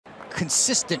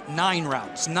consistent 9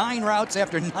 routes. 9 routes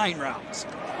after 9 routes.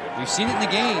 We've seen it in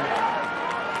the game.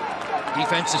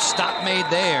 Defensive stop made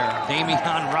there. Damian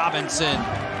Robinson.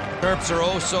 Terps are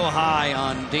oh so high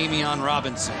on Damian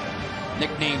Robinson,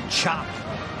 nicknamed Chop.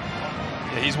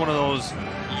 Yeah, he's one of those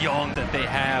young that they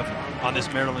have on this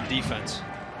Maryland defense.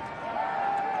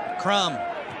 Crum.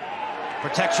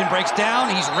 Protection breaks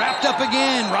down. He's wrapped up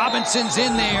again. Robinson's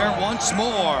in there once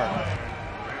more.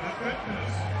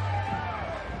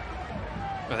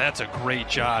 Well, that's a great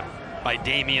job by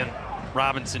Damian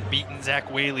Robinson beating Zach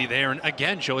Whaley there. And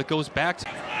again, Joe, it goes back to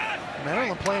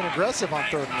Maryland playing aggressive on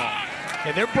 3rd and long.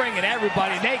 And they're bringing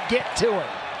everybody. They get to it.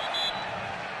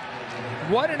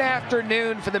 What an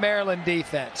afternoon for the Maryland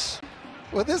defense.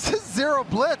 Well, this is zero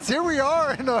blitz. Here we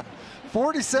are in a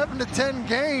 47-10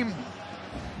 game.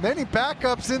 Many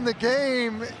backups in the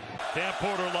game. Dan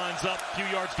Porter lines up a few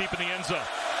yards deep in the end zone.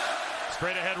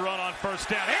 Straight ahead run on 1st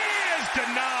down. He is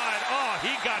denied. Oh,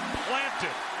 he got planted.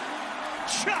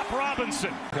 Chop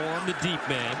Robinson. Corum, the deep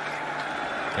man.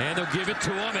 And they'll give it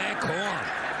to him, and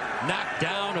Corum knocked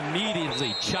down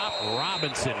immediately. Chop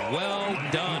Robinson, well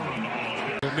done.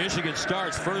 Michigan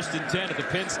starts 1st and 10 at the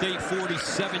Penn State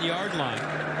 47-yard line.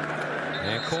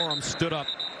 And Corum stood up.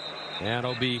 And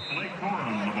it'll be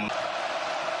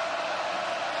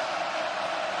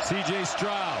C.J.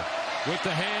 Stroud with the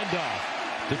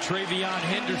handoff to Travion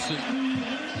Henderson.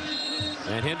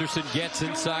 And Henderson gets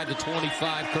inside the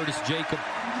 25. Curtis Jacob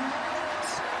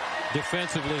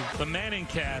defensively. The Manning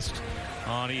cast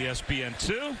on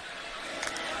ESPN2.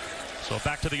 So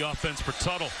back to the offense for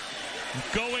Tuttle.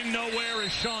 Going nowhere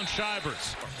is Sean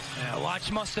Shivers. Yeah,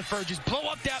 watch Mustapher just blow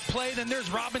up that play. Then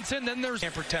there's Robinson. Then there's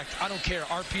and protect. I don't care.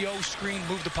 RPO, screen,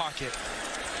 move the pocket.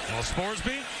 Well,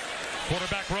 Sporsby,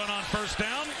 quarterback run on 1st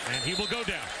down, and he will go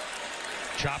down.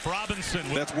 Chop Robinson.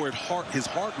 That's where his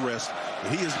heart rests.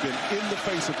 He has been in the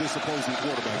face of this opposing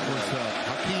quarterback.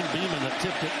 Hakeem Beeman that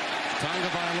tipped it.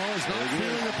 Tagovailoa is not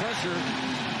feeling the pressure.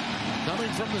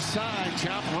 Coming from the side,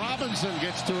 Chop Robinson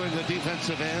gets to it, the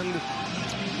defensive end.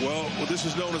 Well, this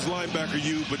is known as linebacker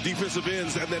U, but defensive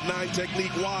ends and that 9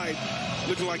 technique wide,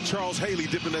 looking like Charles Haley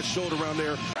dipping that shoulder around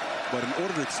there. But in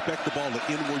order to expect the ball to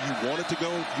end where you want it to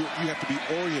go, you have to be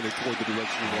oriented toward the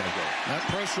direction you want to go. That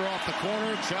pressure off the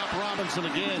corner, Chop Robinson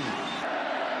again.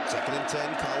 2nd and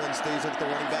 10, Collins stays at the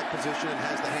running back position and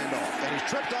has the handoff. And he's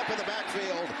tripped up in the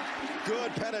backfield.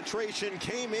 Good penetration,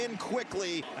 came in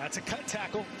quickly. That's a cut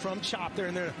tackle from Chop there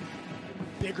in their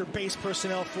bigger base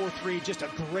personnel, 4-3. Just a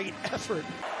great effort.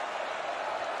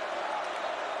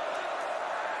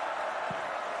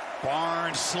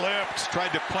 Barnes slipped, tried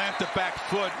to plant the back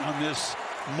foot on this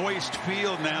moist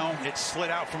field now. It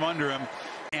slid out from under him,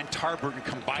 and Tarburton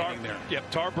combining there. Yep,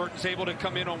 Tarburton's able to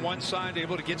come in on one side,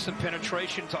 able to get some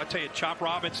penetration. So I tell you, Chop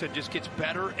Robinson just gets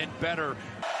better and better.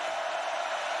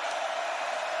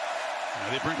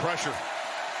 Now they bring pressure.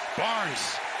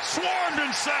 Barnes swarmed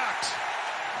and sacked.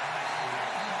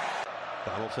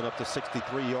 Donaldson up to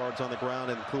 63 yards on the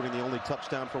ground, including the only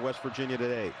touchdown for West Virginia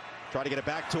today. Try to get it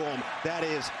back to him. That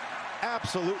is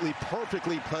absolutely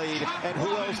perfectly played. And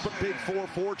who else but Big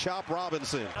 4-4 Chop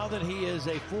Robinson. Now that he is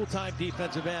a full-time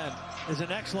defensive end, is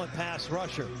an excellent pass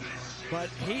rusher. But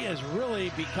he has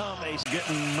really become a...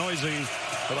 Getting noisy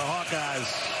for the Hawkeyes.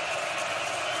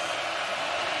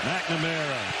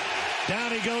 McNamara.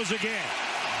 Down he goes again.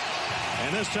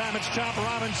 And this time it's Chop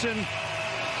Robinson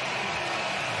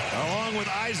along with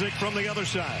Isaac from the other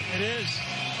side. It is.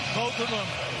 Both of them.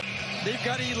 They've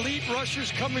got elite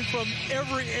rushers coming from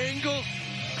every angle.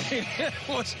 It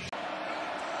was...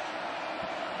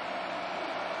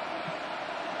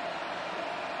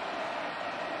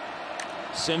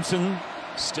 Simpson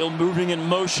still moving in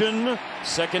motion.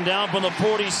 2nd down from the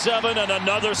 47 and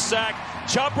another sack.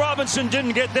 Chop Robinson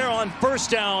didn't get there on 1st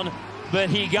down, but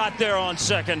he got there on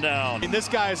 2nd down. And this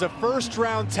guy is a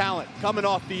 1st-round talent coming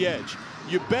off the edge.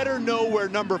 You better know where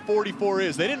number 44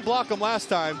 is. They didn't block him last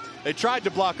time. They tried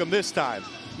to block him this time.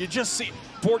 You just see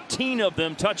 14 of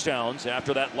them touchdowns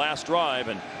after that last drive,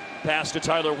 and pass to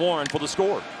Tyler Warren for the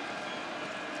score.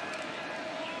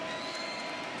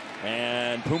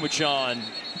 And Pumachan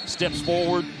steps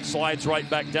forward, slides right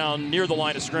back down near the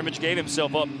line of scrimmage, gave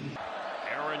himself up.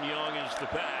 Aaron Young is the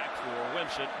back for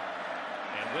Winsett.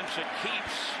 And Winsett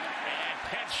keeps, and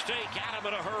Penn State got him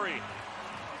in a hurry.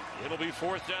 It'll be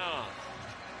 4th down.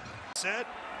 Set.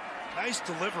 Nice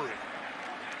delivery.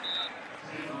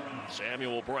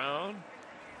 Samuel Brown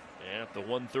at the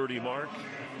 130 mark.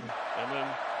 And then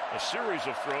a series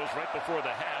of throws right before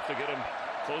the half to get him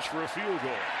close for a field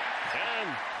goal. And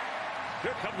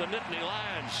Here come the Nittany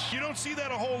Lions. You don't see that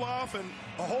a whole lot.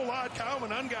 Calvin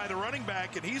Unguy, the running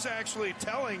back, and he's actually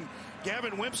telling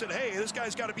Gavin Wimsatt, hey, this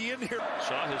guy's got to be in here.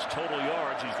 Saw his total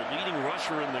yards. He's the leading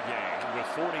rusher in the game with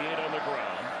 48 on the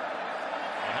ground.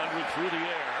 100 through the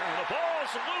air. And the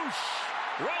ball's loose.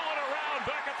 Rolling around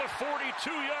back at the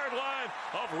 42-yard line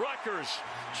of Rutgers.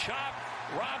 Chop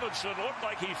Robinson looked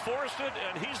like he forced it,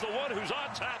 and he's the one who's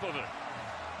on top of it.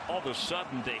 All of a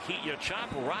sudden, they heat you. Chop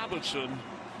Robinson.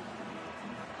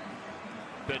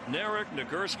 Bednarik,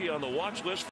 Nagurski on the watch list.